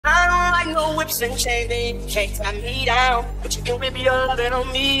no whips and chains, and you can't tie me down. But you can rip your lovin'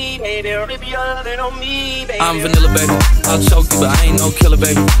 on me, baby. Rip your lovin' on me, baby. I'm vanilla, baby. I'll choke you, but I ain't no killer,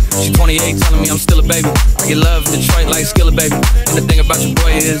 baby. She 28, telling me I'm still a baby. I get love in Detroit like Skilla, baby. And the thing about your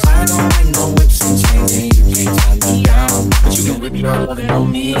boy is I don't like no whips and chains, and you can't tie me down. But you can rip your lovin'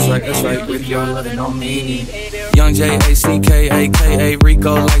 on me. That's right, rip your lovin' on me. Young J-A-C-K, a.k.a.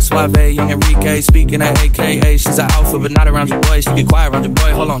 Rico, like Suave, Young Enrique, speaking at AKA. She's an alpha, but not around your boy. She get quiet around your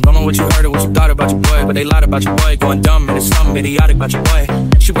boy. Hold on, don't know what you heard or what you thought about your boy, but they lied about your boy. Going dumb, and it's something idiotic about your boy.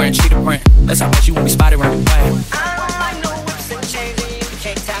 She wearing cheetah print, that's how much you won't be spotted around your boy. I don't like no whips and chains, and you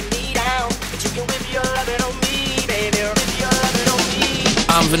can't tie me down. But you can whip your lovin' on me, baby. Whip your lovin' on me.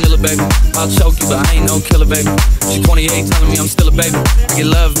 I'm vanilla, baby. I'll choke you, but I ain't no killer, baby. She 28, telling me I'm still a baby. I get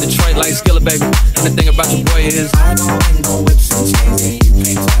love in Detroit like Skilla, baby. And the thing about your boy is I don't like no whips and chains, and you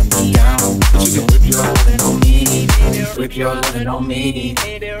can't tie me down. But you can whip your lovin' on me, whip your lovin' on me.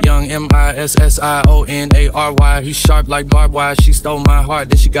 Young MISSIONARY. He's sharp like barbed wire. She stole my heart,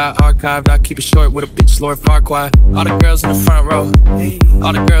 then she got archived. I keep it short with a bitch, Lord Farquaad. All the girls in the front row,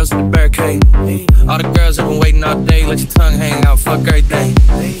 all the girls in the barricade, all the girls that been waiting all day. Let your tongue hang out, fuck everything.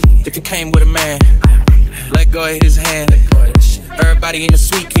 If you came with a man, let go of his hand. Everybody in the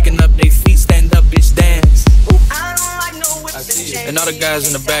suite kicking up their feet, stand up, bitch, dance. I don't like no whips and chains. And all the guys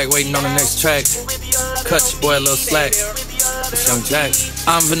in the back waiting on the next track. Cut your boy a little slack. It's Young Jack.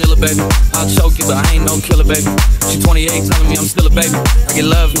 I'm vanilla, baby. I'll choke you, but I ain't no killer, baby. She 28, telling me I'm still a baby. I get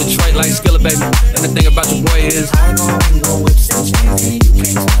love in Detroit like Skilla, baby. And the thing about your boy is I don't like no whips and chains, and you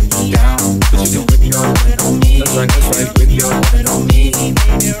can't tie me